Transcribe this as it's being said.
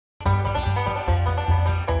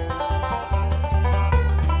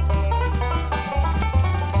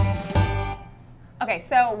Okay,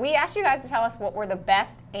 so we asked you guys to tell us what were the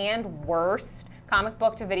best and worst comic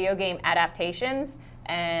book to video game adaptations,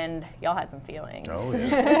 and y'all had some feelings. Oh,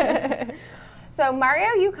 yeah. So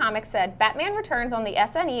Mario U Comics said, Batman Returns on the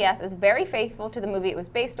SNES is very faithful to the movie it was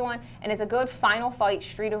based on and is a good Final Fight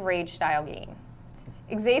Street of Rage style game.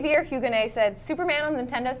 Xavier Hugonet said, Superman on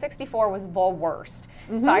Nintendo 64 was the worst.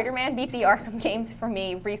 Spider-Man beat the Arkham games for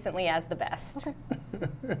me recently as the best.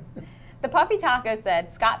 Okay. The Puffy Taco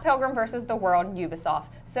said, Scott Pilgrim vs. the World and Ubisoft.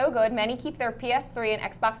 So good, many keep their PS3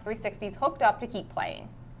 and Xbox 360s hooked up to keep playing.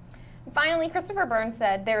 And finally, Christopher Burns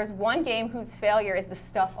said, there is one game whose failure is the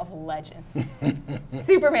stuff of legend.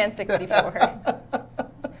 Superman 64.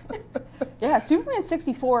 Yeah, Superman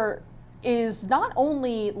 64 is not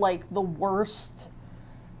only like the worst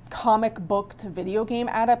comic book to video game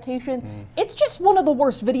adaptation, it's just one of the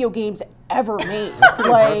worst video games ever made.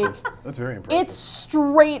 Like, that's very impressive. It's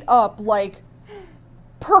straight up like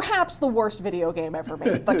perhaps the worst video game ever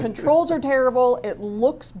made. The controls are terrible, it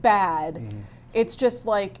looks bad, it's just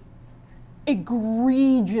like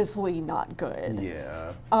egregiously not good.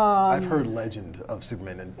 Yeah. I've heard legend of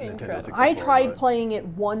Superman and Nintendo 64. I tried playing it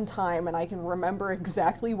one time and I can remember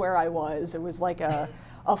exactly where I was. It was like a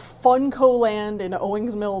Funko Land in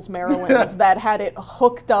Owings Mills, Maryland that had it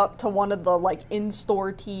hooked up to one of the like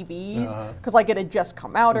in-store TVs because like it had just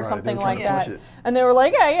come out or something like that. And they were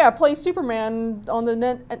like, yeah, play Superman on the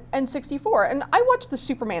N64. And I watched the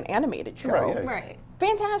Superman animated show. Right.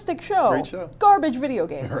 Fantastic show. Great show. Garbage video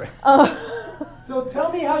game. Right. So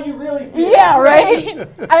tell me how you really feel. Yeah, right? And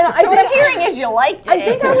so what I'm hearing is you liked it. I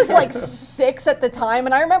think I was like 6 at the time,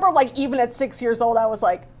 and I remember like even at 6 years old, I was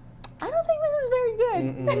like, I don't think this is very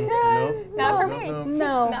good. Not for me.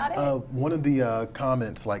 No. Not it. One of the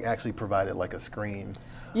comments like actually provided like a screen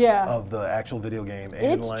of the actual video game.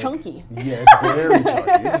 And it's like, chunky. Yeah, it's very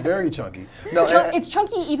chunky. It's very chunky. No, it's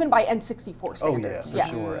chunky even by N64 standards. Oh yeah,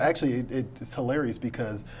 for sure. Actually, it's hilarious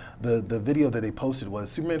because the video that they posted was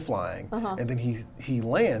Superman flying, and then he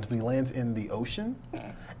lands, but he lands in the ocean,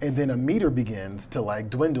 and then a meter begins to like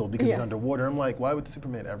dwindle because he's underwater. I'm like, why would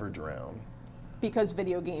Superman ever drown? Because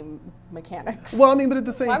video game mechanics. Well, I mean, but at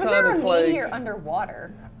the same time, it's like... Why was there a meteor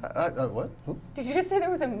underwater? What? Who? Did you just say there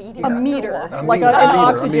was a meteor? A meter. Underwater? Like an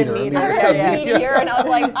oxygen meter. I heard meteor, and I was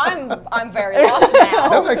like, I'm very lost now.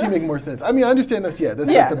 That would actually make more sense. I mean, I understand that's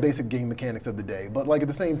like the basic game mechanics of the day, but like at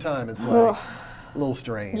the same time, it's like a little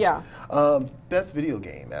strange. Yeah. Best video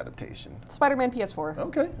game adaptation. Spider-Man PS4.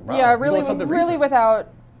 Okay. Wow. Yeah, really without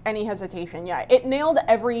any hesitation. Yeah, it nailed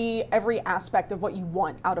every aspect of what you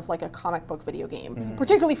want out of like a comic book video game,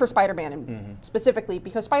 particularly for Spider-Man and specifically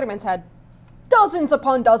because Spider-Man's had dozens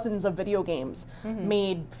upon dozens of video games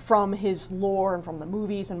made from his lore and from the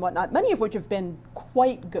movies and whatnot, many of which have been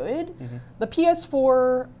quite good. The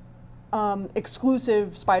PS4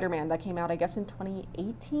 exclusive Spider-Man that came out, I guess, in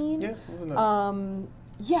 2018. Yeah, wasn't it?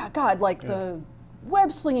 Yeah, God, like the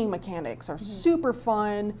web slinging mechanics are super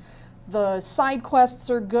fun. The side quests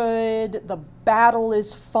are good, the battle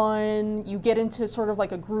is fun, you get into sort of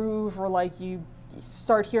like a groove where like you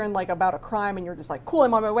start hearing like about a crime and you're just like, cool,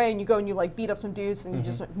 I'm on my way, and you go and you like beat up some dudes and you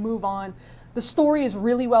just like, move on. The story is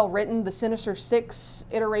really well written. The Sinister Six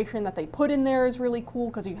iteration that they put in there is really cool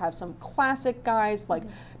because you have some classic guys like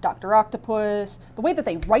Dr. Octopus. The way that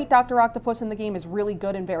they write Dr. Octopus in the game is really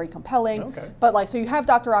good and very compelling. Okay. But like, so you have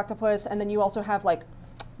Dr. Octopus and then you also have like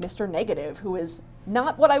Mr. Negative, who is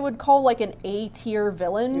not what I would call like an A-tier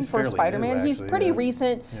villain for Spider-Man. He's pretty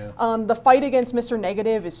recent. Yeah. The fight against Mr.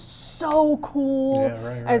 Negative is so cool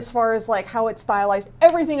as far as like how it's stylized.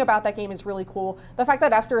 Everything about that game is really cool. The fact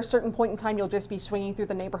that after a certain point in time you'll just be swinging through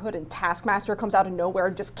the neighborhood and Taskmaster comes out of nowhere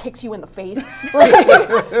and just kicks you in the face. Like,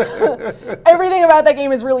 everything about that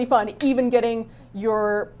game is really fun, even getting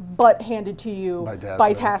your butt handed to you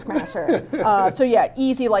by Taskmaster. So yeah,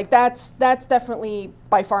 easy. Like that's definitely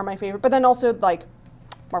by far my favorite. But then also like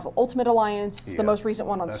Marvel Ultimate Alliance, the most recent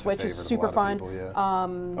one on Switch, is super fun.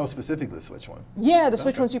 People, specifically the Switch one. Yeah, the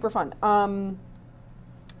Switch one's super fun.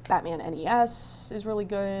 Batman NES is really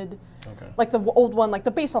good. Okay. Like the old one, like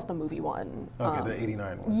the based off the movie one. Okay, the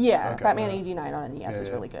 '89 one. Yeah, okay, Batman '89 on NES is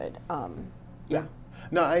really good. Yeah.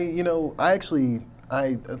 No,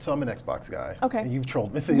 so I'm an Xbox guy. Okay. And you've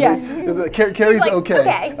trolled me. Yes. Carrie's like,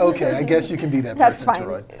 okay. Okay, I guess you can be that That's person,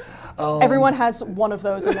 fine. Troy. Everyone has one of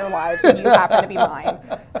those in their lives, and you happen to be mine.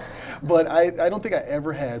 But I don't think I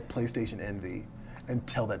ever had PlayStation envy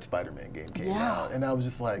until that Spider-Man game came out. And I was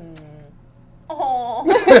just like... Oh.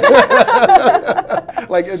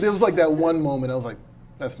 Like, there was like that one moment, I was like,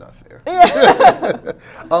 that's not fair. Yeah.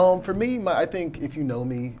 For me, I think if you know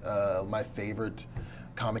me, my favorite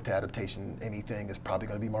comic to adaptation anything is probably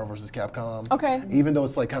going to be Marvel vs. Capcom. Okay. Even though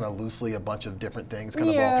it's like kind of loosely a bunch of different things kind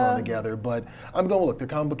of all thrown together. But I'm going, look, there are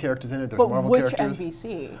comic book characters in it, there's Marvel characters. Which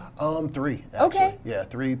MVC? 3, actually. Okay. Yeah,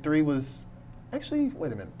 3 was, actually,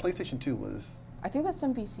 wait a minute, PlayStation 2 was... I think that's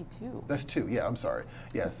MVC2. That's 2, yeah, I'm sorry,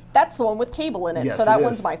 yes. That's the one with Cable in it, yes, so that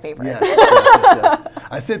one's my favorite. Yes, yes.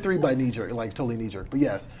 I said 3 by knee-jerk, like totally knee-jerk, but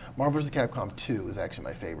yes, Marvel vs. Capcom 2 is actually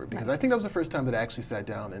my favorite because I think that was the first time that I actually sat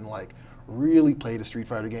down and like really played a Street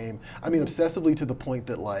Fighter game. I mean, obsessively to the point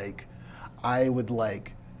that like I would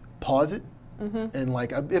like pause it and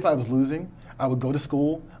like if I was losing, I would go to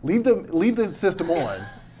school, leave the system on.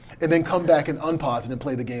 And then come back and unpause it and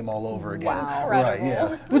play the game all over again. Wow. Right,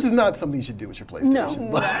 yeah. Which is not something you should do with your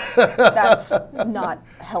PlayStation. No, that's not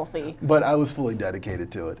healthy. But I was fully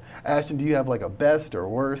dedicated to it. Ashton, do you have like a best or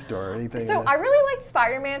worst or anything? So I really liked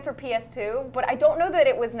Spider-Man for PS2, but I don't know that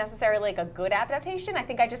it was necessarily like a good adaptation. I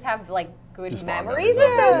think I just have like good memories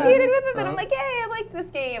associated with it. And I'm like, hey, I like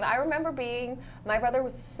this game. I remember my brother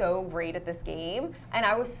was so great at this game, and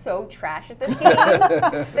I was so trash at this game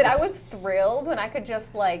that I was thrilled when I could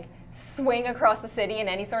just like swing across the city in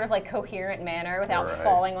any sort of like coherent manner without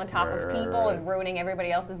falling on top of people and ruining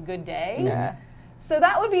everybody else's good day. Yeah. So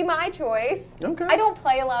that would be my choice. Okay. I don't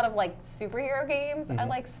play a lot of like superhero games. I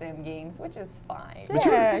like sim games, which is fine.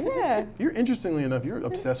 Yeah. You're interestingly enough, you're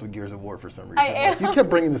obsessed with Gears of War for some reason. I am. Like, you kept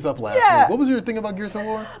bringing this up last week. What was your thing about Gears of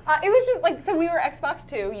War? It was just like, so we were Xbox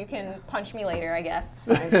 2. You can punch me later, I guess.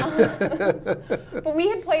 But we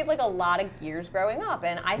had played like a lot of Gears growing up,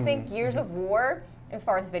 and I think Gears of War, as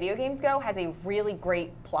far as video games go, has a really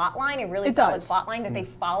great plot line, a really solid plot line that they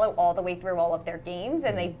follow all the way through all of their games,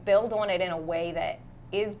 and they build on it in a way that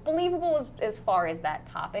is believable as far as that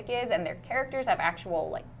topic is, and their characters have actual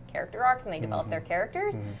like character arcs, and they develop their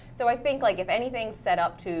characters. So I think like if anything's set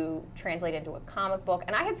up to translate into a comic book,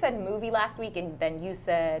 and I had said movie last week, and then you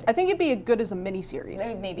said I think it'd be good as a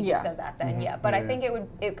miniseries. maybe you said that then, but I think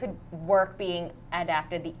it could work being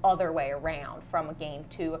adapted the other way around from a game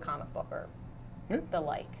to a comic book or the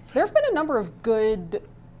like. There have been a number of good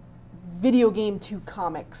video game to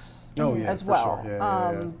comics as well.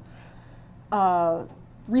 Sure.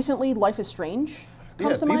 Recently, Life is Strange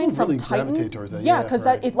comes to mind really from Titan. gravitate towards that. Yeah, because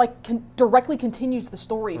it like directly continues the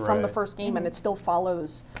story from the first game, and it still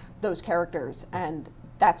follows those characters, and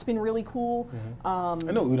that's been really cool. I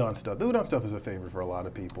know Udon stuff. The Udon stuff is a favorite for a lot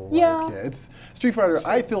of people. Yeah. Like, it's Street Fighter.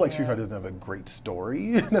 I feel like Street Fighter doesn't have a great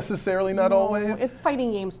story necessarily, not always.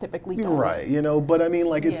 Fighting games typically don't. Right, you know, but I mean,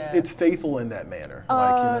 like it's faithful in that manner.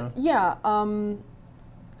 Like, you know.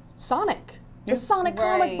 Sonic. The Sonic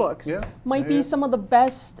comic books might be some of the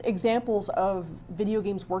best examples of video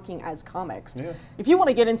games working as comics. If you want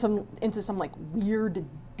to get into some like weird,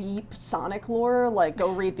 deep Sonic lore, like go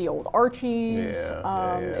read the old Archies.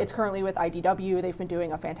 It's currently with IDW. They've been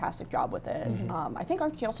doing a fantastic job with it. I think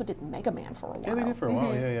Archie also did Mega Man for a while. Yeah, they did for a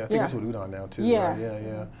while. I think that's with Udon now too.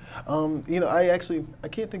 Yeah. Right? You know, I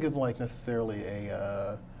can't think of like necessarily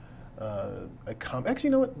a comic. Actually,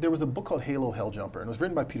 you know what? There was a book called Halo Helljumper, and it was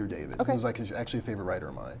written by Peter David, who was like actually a favorite writer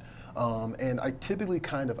of mine. And I typically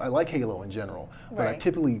I like Halo in general, but I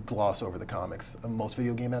typically gloss over the comics of most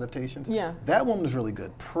video game adaptations. That one was really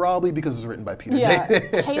good, probably because it was written by Peter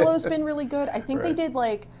David. Halo's been really good. I think they did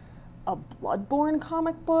like a Bloodborne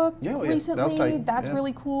comic book recently. That was Titan. That's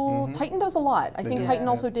really cool. Titan does a lot. I think Titan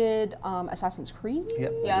also did Assassin's Creed. They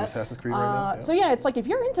do Assassin's Creed right now. So yeah, it's like if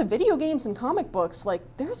you're into video games and comic books, like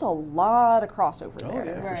there's a lot of crossover there.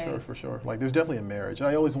 Yeah, for sure. Like there's definitely a marriage.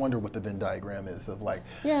 I always wonder what the Venn diagram is of like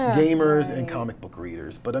gamers and comic book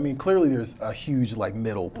readers. But I mean, clearly there's a huge like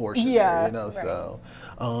middle portion there, you know, so.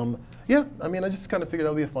 Yeah, I mean, I just kind of figured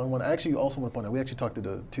that would be a fun one. I actually also want to point out, we actually talked to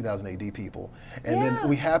the 2000 AD people, and then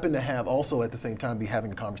we happened to have also at the same time be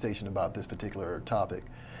having a conversation about this particular topic.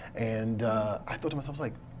 And I thought to myself, I was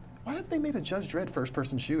like, why haven't they made a Judge Dredd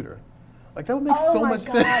first-person shooter? Like, that would make so much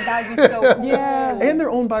sense. That would be so cool. And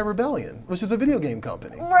they're owned by Rebellion, which is a video game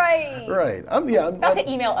company. Right. I'm about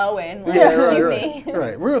to email Owen. Like,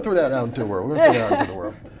 Right. We're going to throw that out into the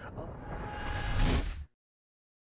world.